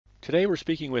Today we're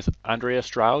speaking with Andrea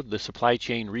Stroud, the Supply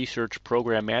Chain Research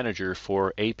Program Manager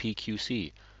for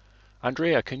APQC.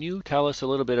 Andrea, can you tell us a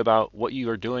little bit about what you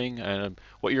are doing and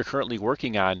what you're currently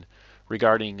working on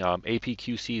regarding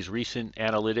APQC's recent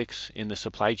analytics in the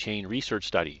supply chain research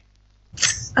study?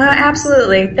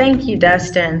 Absolutely. Thank you,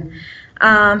 Dustin.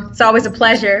 It's always a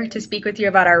pleasure to speak with you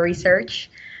about our research.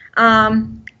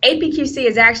 APQC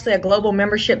is actually a global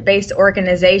membership-based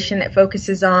organization that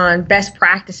focuses on best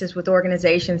practices with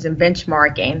organizations and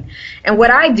benchmarking. And what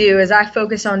I do is I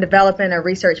focus on developing a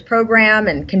research program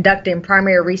and conducting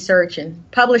primary research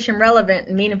and publishing relevant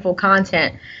and meaningful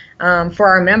content for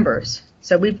our members.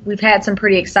 So we've had some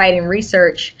pretty exciting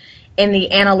research in the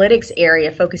analytics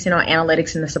area, focusing on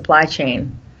analytics in the supply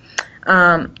chain.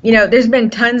 There's been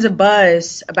tons of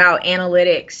buzz about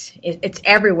analytics. It's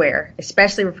everywhere,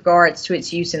 especially with regards to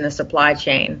its use in the supply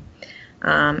chain.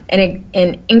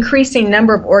 An increasing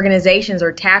number of organizations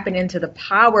are tapping into the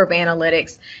power of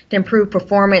analytics to improve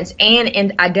performance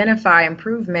and identify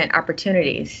improvement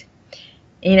opportunities.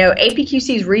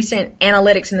 APQC's recent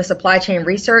analytics in the supply chain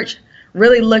research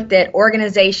really looked at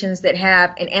organizations that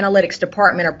have an analytics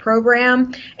department or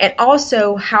program, and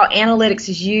also how analytics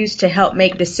is used to help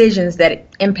make decisions that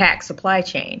impact supply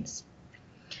chains.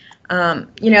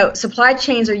 Supply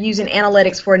chains are using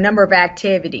analytics for a number of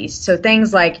activities. So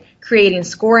things like creating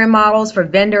scoring models for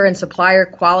vendor and supplier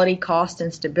quality, cost,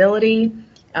 and stability,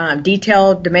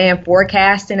 detailed demand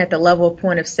forecasting at the level of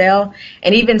point of sale,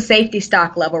 and even safety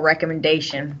stock level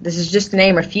recommendation. This is just to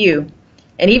name a few.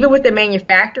 And even with the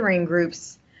manufacturing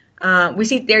groups, we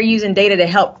see they're using data to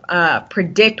help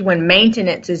predict when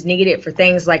maintenance is needed for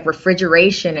things like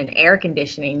refrigeration and air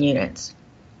conditioning units.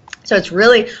 So it's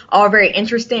really all very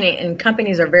interesting, and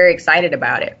companies are very excited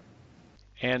about it.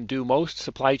 And do most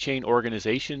supply chain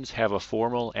organizations have a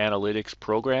formal analytics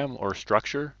program or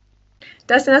structure?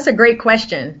 Dustin, that's a great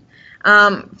question.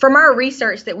 From our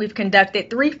research that we've conducted,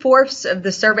 3/4 of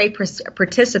the survey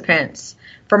participants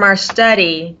from our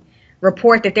study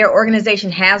report that their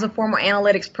organization has a formal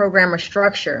analytics program or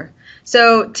structure.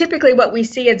 So typically what we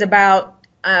see is about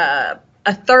a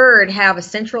third have a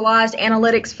centralized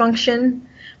analytics function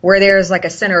where there's like a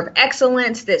center of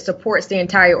excellence that supports the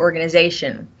entire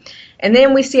organization. And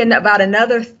then we see about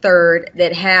another third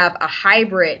that have a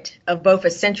hybrid of both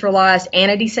a centralized and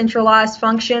a decentralized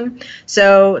function.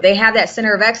 So they have that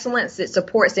center of excellence that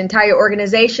supports the entire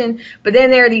organization, but then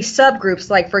there are these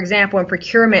subgroups, like for example, in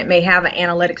procurement may have an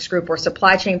analytics group, or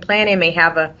supply chain planning may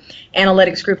have an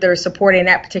analytics group that are supporting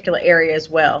that particular area as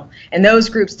well. And those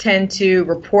groups tend to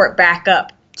report back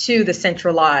up to the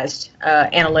centralized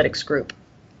analytics group.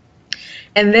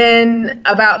 And then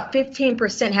about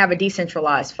 15% have a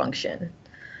decentralized function.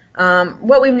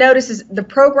 What we've noticed is the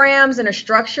programs and the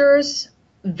structures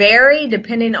vary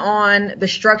depending on the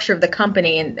structure of the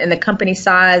company and the company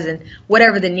size and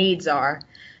whatever the needs are.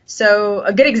 So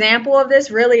a good example of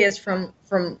this really is from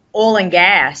oil and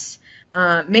gas.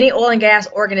 Many oil and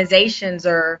gas organizations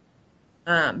are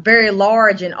very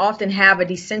large and often have a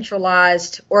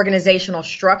decentralized organizational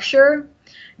structure.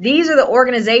 These are the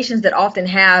organizations that often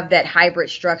have that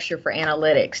hybrid structure for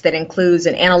analytics that includes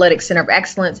an analytics center of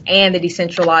excellence and the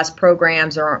decentralized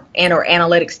programs or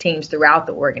analytics teams throughout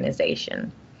the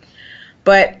organization.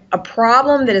 But a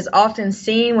problem that is often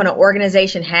seen when an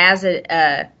organization has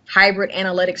a hybrid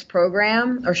analytics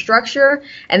program or structure,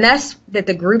 and that's that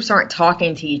the groups aren't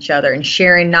talking to each other and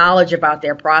sharing knowledge about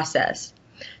their process.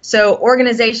 So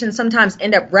organizations sometimes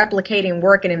end up replicating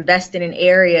work and investing in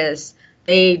areas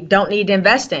they don't need to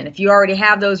invest in. If you already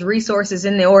have those resources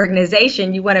in the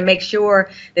organization, you want to make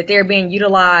sure that they're being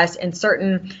utilized in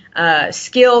certain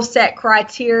skill set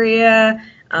criteria,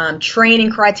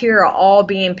 training criteria are all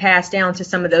being passed down to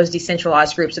some of those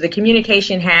decentralized groups. So the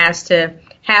communication has to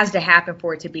happen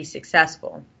for it to be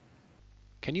successful.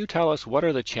 Can you tell us what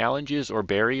are the challenges or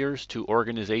barriers to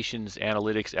organizations'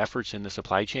 analytics efforts in the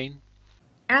supply chain?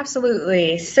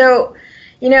 Absolutely. So,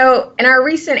 in our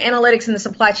recent analytics in the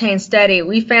supply chain study,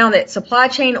 we found that supply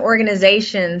chain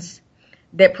organizations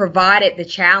that provided the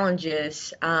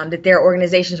challenges that their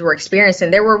organizations were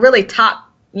experiencing, there were really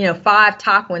five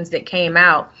top ones that came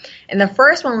out. And the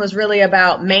first one was really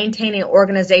about maintaining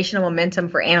organizational momentum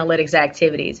for analytics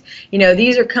activities.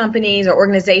 These are companies or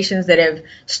organizations that have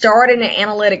started an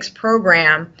analytics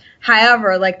program.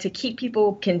 However, to keep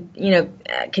people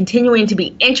continuing to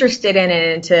be interested in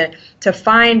it and to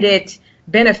find it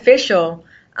beneficial,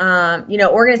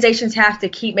 organizations have to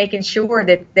keep making sure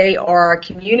that they are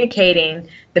communicating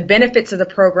the benefits of the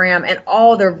program and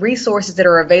all the resources that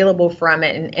are available from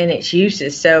it and its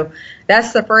uses. So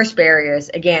that's the first barrier is,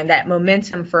 again, that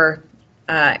momentum for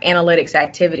analytics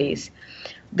activities.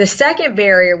 The second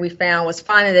barrier we found was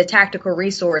finding the tactical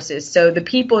resources, so the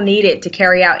people needed to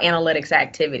carry out analytics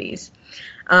activities.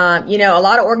 A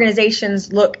lot of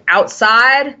organizations look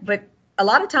outside, but a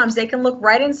lot of times they can look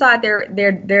right inside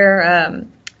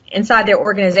inside their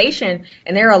organization,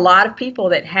 and there are a lot of people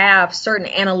that have certain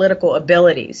analytical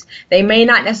abilities. They may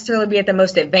not necessarily be at the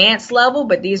most advanced level,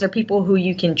 but these are people who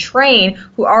you can train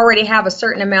who already have a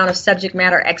certain amount of subject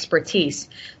matter expertise.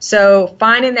 So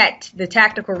finding the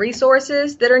tactical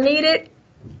resources that are needed,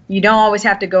 you don't always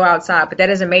have to go outside, but that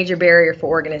is a major barrier for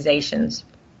organizations.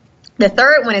 The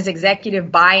third one is executive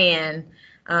buy-in,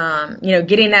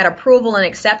 getting that approval and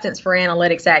acceptance for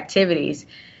analytics activities.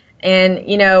 And,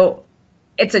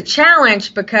 it's a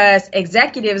challenge because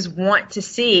executives want to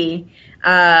see,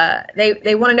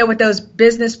 they want to know what those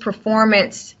business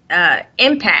performance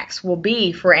impacts will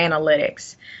be for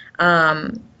analytics.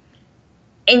 And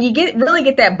you really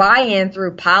get that buy-in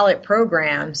through pilot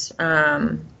programs.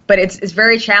 But it's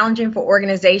very challenging for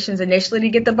organizations initially to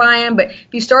get the buy-in. But if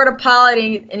you start a pilot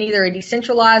in either a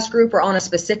decentralized group or on a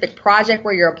specific project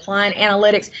where you're applying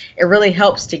analytics, it really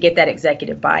helps to get that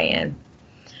executive buy-in.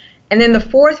 And then the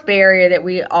fourth barrier that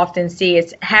we often see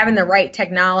is having the right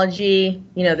technology,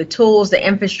 the tools, the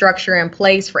infrastructure in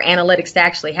place for analytics to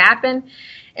actually happen.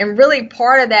 And really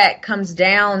part of that comes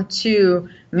down to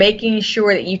making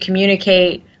sure that you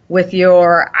communicate with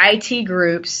your IT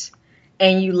groups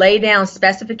and you lay down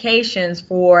specifications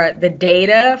for the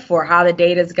data, for how the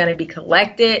data is going to be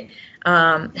collected,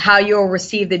 how you'll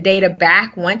receive the data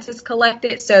back once it's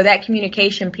collected. So that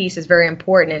communication piece is very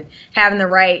important, and having the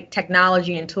right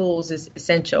technology and tools is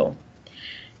essential.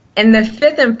 And the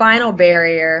fifth and final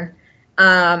barrier,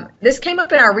 this came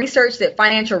up in our research that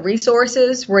financial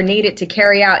resources were needed to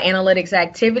carry out analytics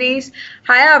activities.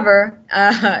 However,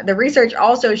 the research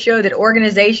also showed that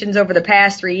organizations over the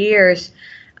past 3 years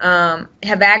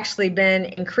have actually been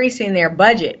increasing their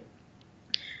budget.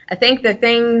 I think the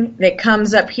thing that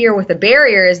comes up here with the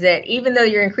barrier is that even though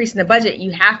you're increasing the budget,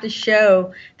 you have to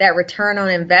show that return on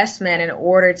investment in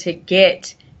order to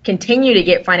continue to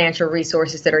get financial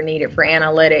resources that are needed for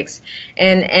analytics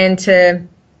and to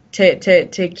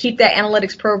keep that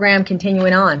analytics program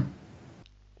continuing on.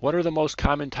 What are the most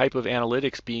common type of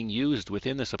analytics being used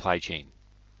within the supply chain?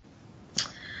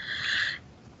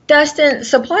 Dustin,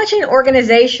 supply chain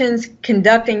organizations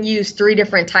conduct and use 3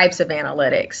 different types of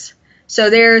analytics. So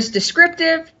there's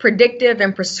descriptive, predictive,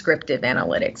 and prescriptive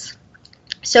analytics.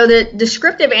 So the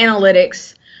descriptive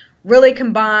analytics really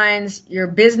combines your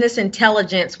business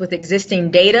intelligence with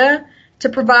existing data to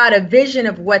provide a vision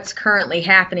of what's currently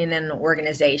happening in an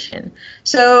organization.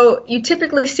 So you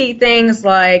typically see things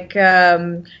like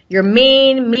your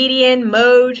mean, median,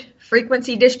 mode,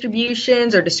 frequency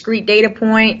distributions or discrete data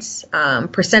points,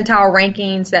 percentile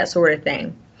rankings, that sort of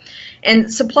thing.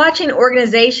 And supply chain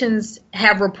organizations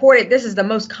have reported this is the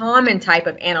most common type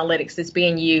of analytics that's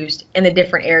being used in the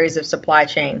different areas of supply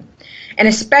chain, and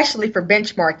especially for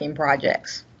benchmarking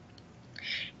projects.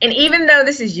 And even though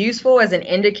this is useful as an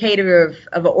indicator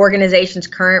of an organization's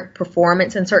current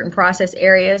performance in certain process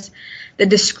areas, the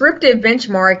descriptive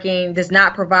benchmarking does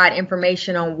not provide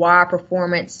information on why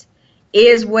performance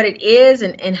is what it is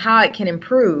and how it can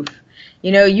improve.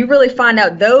 You really find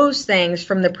out those things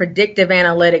from the predictive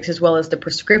analytics as well as the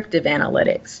prescriptive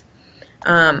analytics.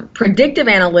 Predictive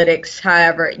analytics,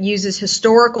 however, uses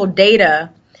historical data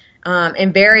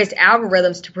and various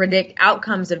algorithms to predict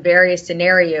outcomes of various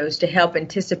scenarios to help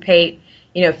anticipate,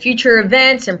 future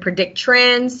events and predict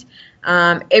trends.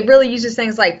 It really uses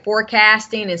things like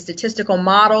forecasting and statistical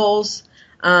models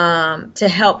to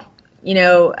help,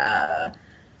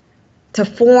 to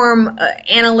form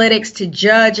analytics to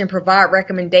judge and provide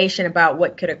recommendation about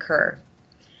what could occur.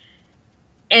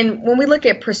 And when we look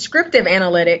at prescriptive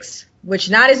analytics, which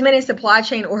not as many supply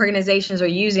chain organizations are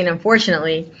using,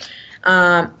 unfortunately,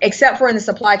 except for in the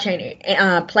supply chain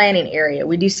planning area,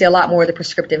 we do see a lot more of the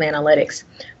prescriptive analytics.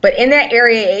 But in that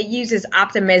area, it uses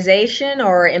optimization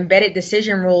or embedded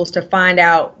decision rules to find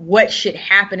out what should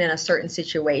happen in a certain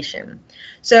situation.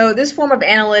 So this form of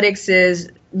analytics is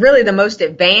really the most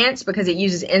advanced because it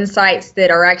uses insights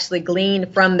that are actually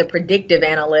gleaned from the predictive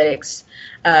analytics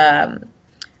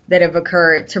that have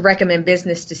occurred to recommend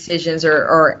business decisions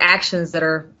or actions that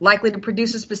are likely to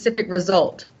produce a specific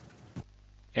result.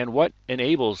 And what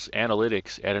enables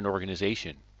analytics at an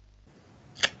organization?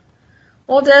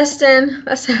 Well, Dustin,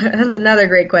 that's another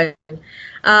great question.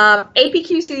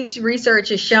 APQC research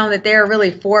has shown that there are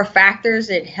really 4 factors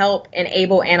that help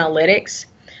enable analytics.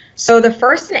 So the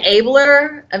first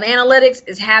enabler of analytics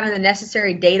is having the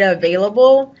necessary data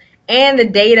available, and the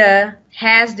data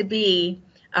has to be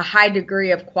a high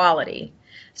degree of quality.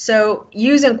 So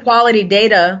using quality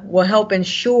data will help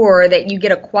ensure that you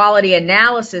get a quality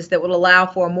analysis that will allow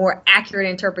for a more accurate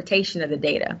interpretation of the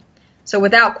data. So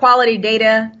without quality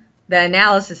data, the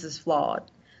analysis is flawed.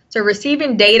 So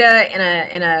receiving data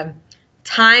in a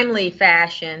timely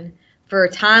fashion for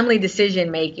timely decision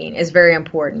making is very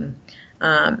important.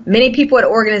 Many people at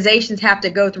organizations have to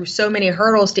go through so many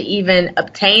hurdles to even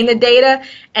obtain the data,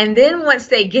 and then once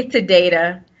they get the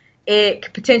data, it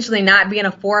could potentially not be in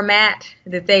a format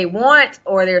that they want,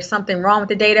 or there's something wrong with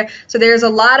the data. So there's a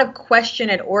lot of question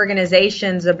at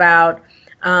organizations about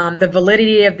the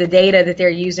validity of the data that they're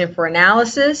using for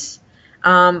analysis.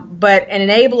 But an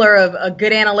enabler of a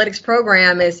good analytics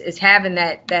program is having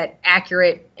that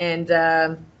accurate and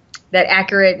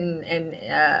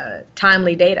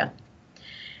timely data.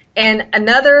 And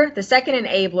the second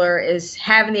enabler is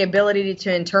having the ability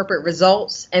to interpret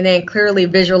results and then clearly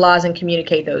visualize and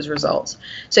communicate those results.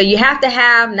 So you have to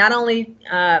have not only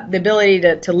the ability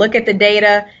to look at the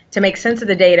data, to make sense of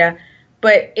the data,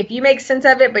 but if you make sense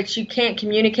of it but you can't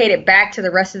communicate it back to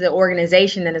the rest of the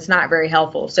organization, then it's not very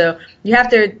helpful. So you have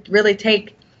to really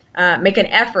make an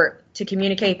effort to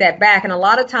communicate that back. And a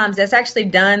lot of times that's actually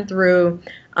done through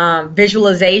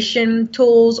visualization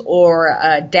tools or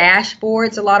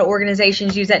dashboards. A lot of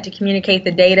organizations use that to communicate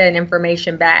the data and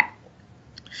information back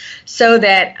so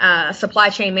that supply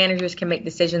chain managers can make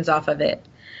decisions off of it.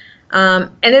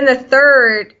 And then the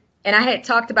third, and I had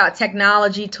talked about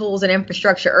technology, tools, and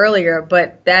infrastructure earlier,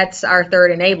 but that's our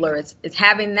third enabler. It's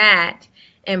having that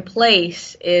in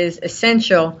place is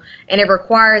essential, and it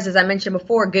requires, as I mentioned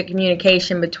before, good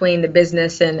communication between the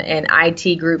business and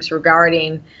IT groups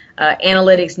regarding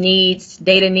analytics needs,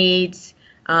 data needs.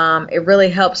 It really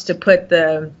helps to put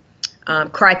the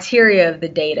criteria of the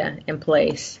data in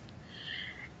place.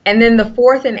 And then the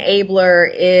fourth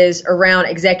enabler is around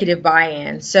executive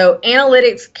buy-in. So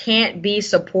analytics can't be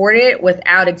supported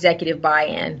without executive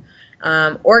buy-in.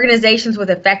 Organizations with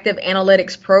effective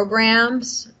analytics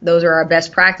programs, those are our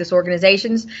best practice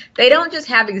organizations, they don't just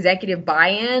have executive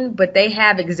buy-in, but they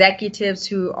have executives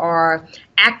who are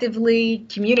actively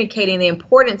communicating the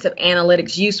importance of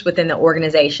analytics use within the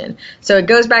organization. So it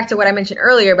goes back to what I mentioned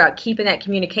earlier about keeping that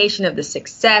communication of the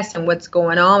success and what's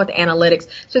going on with analytics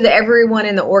so that everyone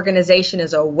in the organization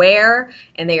is aware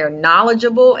and they are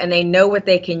knowledgeable and they know what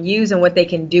they can use and what they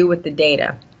can do with the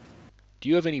data. Do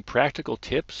you have any practical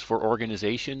tips for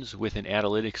organizations with an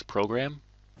analytics program?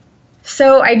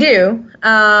 So I do.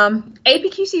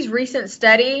 APQC's recent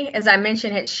study, as I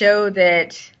mentioned, had showed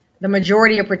that the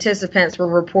majority of participants were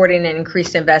reporting an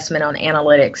increased investment on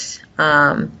analytics.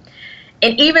 And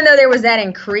even though there was that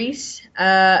increase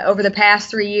over the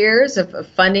past 3 years of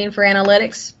funding for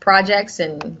analytics projects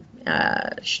and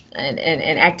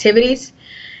activities,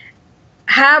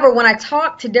 however, when I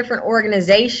talk to different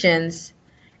organizations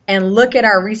and look at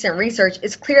our recent research,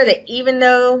 it's clear that even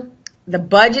though the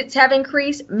budgets have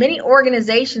increased, many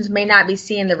organizations may not be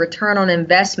seeing the return on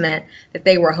investment that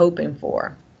they were hoping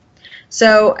for.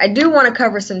 So I do want to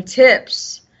cover some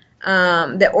tips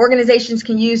that organizations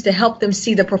can use to help them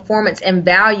see the performance and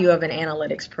value of an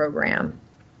analytics program.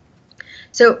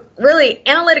 So really,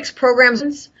 analytics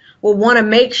programs will want to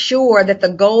make sure that the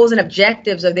goals and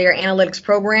objectives of their analytics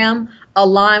program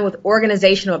align with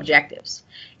organizational objectives.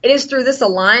 It is through this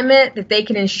alignment that they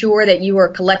can ensure that you are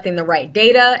collecting the right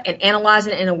data and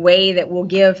analyzing it in a way that will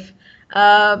give,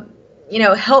 help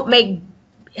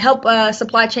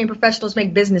supply chain professionals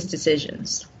make business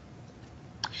decisions.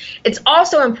 It's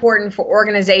also important for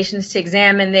organizations to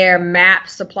examine their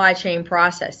mapped supply chain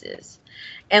processes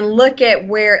and look at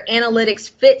where analytics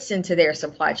fits into their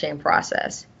supply chain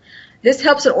process. This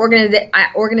helps an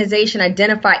organization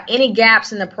identify any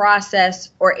gaps in the process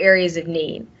or areas of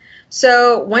need.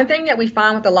 So one thing that we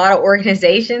find with a lot of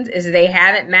organizations is they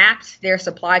haven't mapped their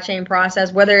supply chain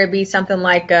process, whether it be something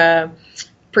like a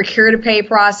procure to pay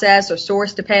process or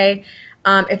source to pay.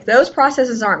 If those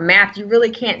processes aren't mapped, you really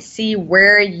can't see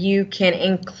where you can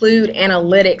include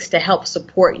analytics to help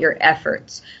support your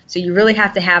efforts. So you really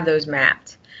have to have those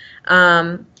mapped.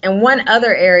 And one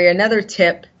other area, another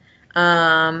tip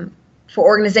for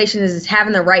organizations is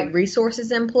having the right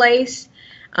resources in place.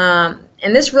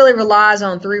 And this really relies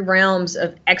on 3 realms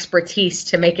of expertise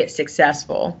to make it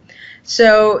successful.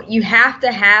 So you have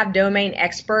to have domain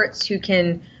experts who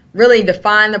can really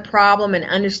define the problem and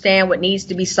understand what needs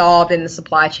to be solved in the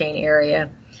supply chain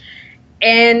area.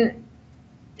 And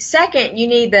second, you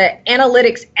need the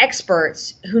analytics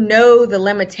experts who know the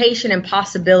limitation and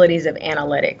possibilities of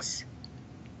analytics.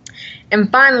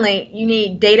 And finally, you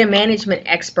need data management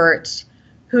experts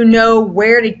who know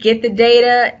where to get the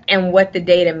data and what the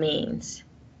data means.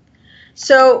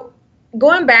 So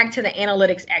going back to the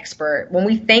analytics expert, when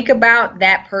we think about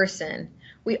that person,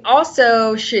 we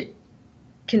also should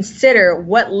consider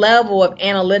what level of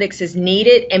analytics is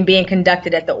needed and being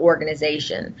conducted at the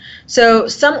organization. So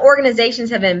some organizations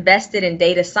have invested in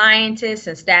data scientists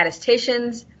and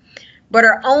statisticians, but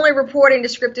are only reporting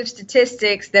descriptive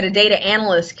statistics that a data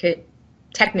analyst could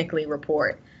technically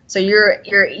report. So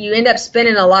you end up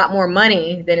spending a lot more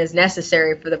money than is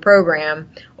necessary for the program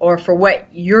or for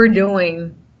what you're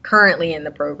doing currently in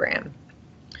the program.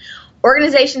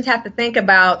 Organizations have to think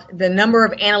about the number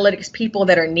of analytics people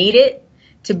that are needed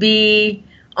to be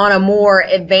on a more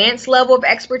advanced level of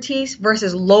expertise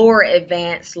versus lower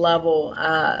advanced level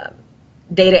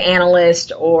data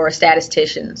analysts or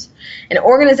statisticians. And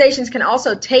organizations can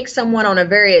also take someone on a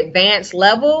very advanced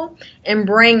level and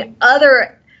bring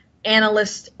other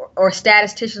analysts or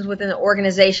statisticians within the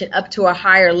organization up to a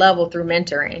higher level through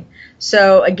mentoring.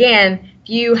 So again, if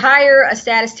you hire a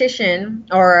statistician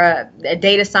or a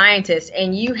data scientist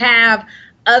and you have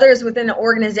others within the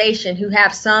organization who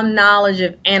have some knowledge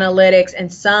of analytics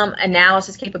and some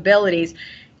analysis capabilities,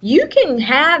 you can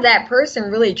have that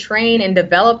person really train and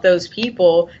develop those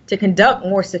people to conduct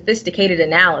more sophisticated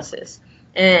analysis.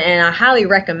 And I highly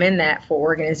recommend that for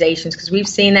organizations because we've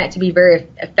seen that to be very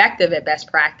effective at best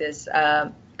practice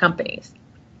companies.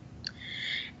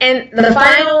 And the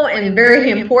final and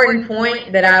very important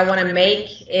point that I want to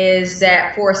make is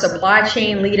that for supply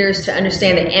chain leaders to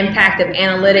understand the impact of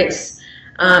analytics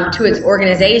to its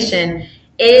organization,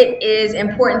 it is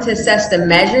important to assess the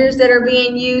measures that are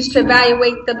being used to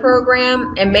evaluate the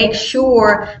program and make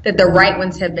sure that the right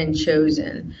ones have been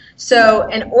chosen. So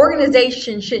an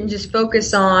organization shouldn't just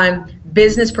focus on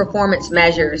business performance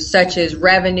measures such as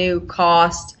revenue,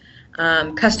 cost,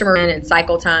 customer and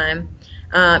cycle time,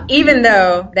 even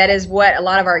though that is what a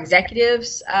lot of our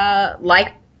executives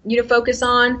like you to focus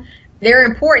on. They're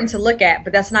important to look at,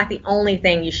 but that's not the only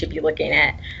thing you should be looking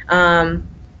at.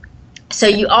 So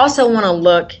you also want to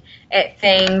look at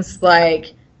things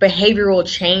like behavioral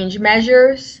change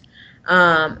measures.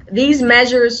 These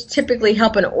measures typically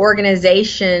help an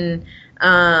organization,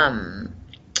 monitor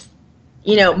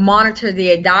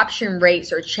the adoption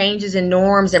rates or changes in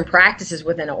norms and practices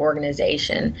within an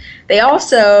organization. They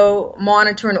also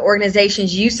monitor an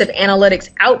organization's use of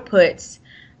analytics outputs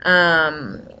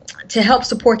to help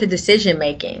support the decision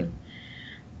making.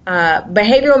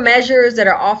 Behavioral measures that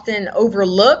are often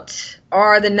overlooked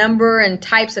are the number and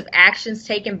types of actions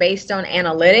taken based on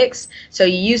analytics. So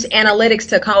you use analytics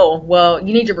to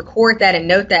you need to record that and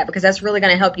note that because that's really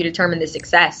going to help you determine the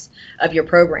success of your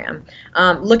program.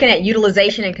 Looking at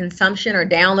utilization and consumption or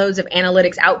downloads of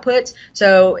analytics outputs.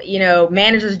 So,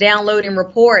 managers downloading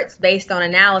reports based on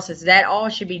analysis, that all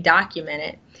should be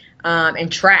documented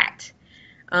and tracked.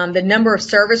 The number of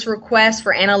service requests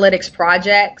for analytics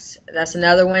projects, that's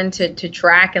another one to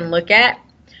track and look at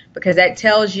because that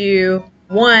tells you,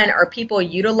 one, are people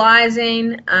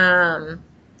utilizing the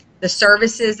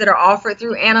services that are offered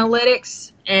through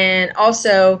analytics, and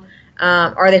also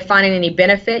are they finding any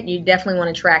benefit? You definitely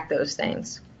want to track those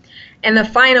things. And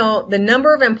the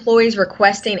number of employees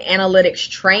requesting analytics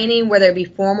training, whether it be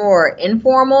formal or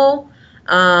informal,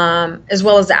 as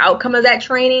well as the outcome of that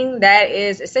training, that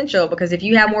is essential because if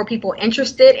you have more people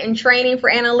interested in training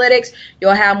for analytics,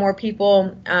 you'll have more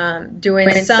people doing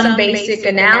some basic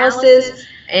analysis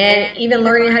and even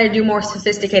learning how to do more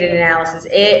sophisticated analysis.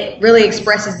 It really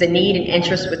expresses the need and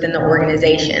interest within the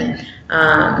organization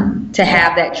to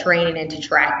have that training and to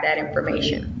track that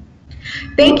information.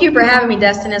 Thank you for having me,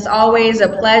 Dustin. It's always a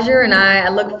pleasure, and I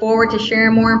look forward to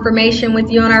sharing more information with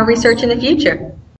you on our research in the future.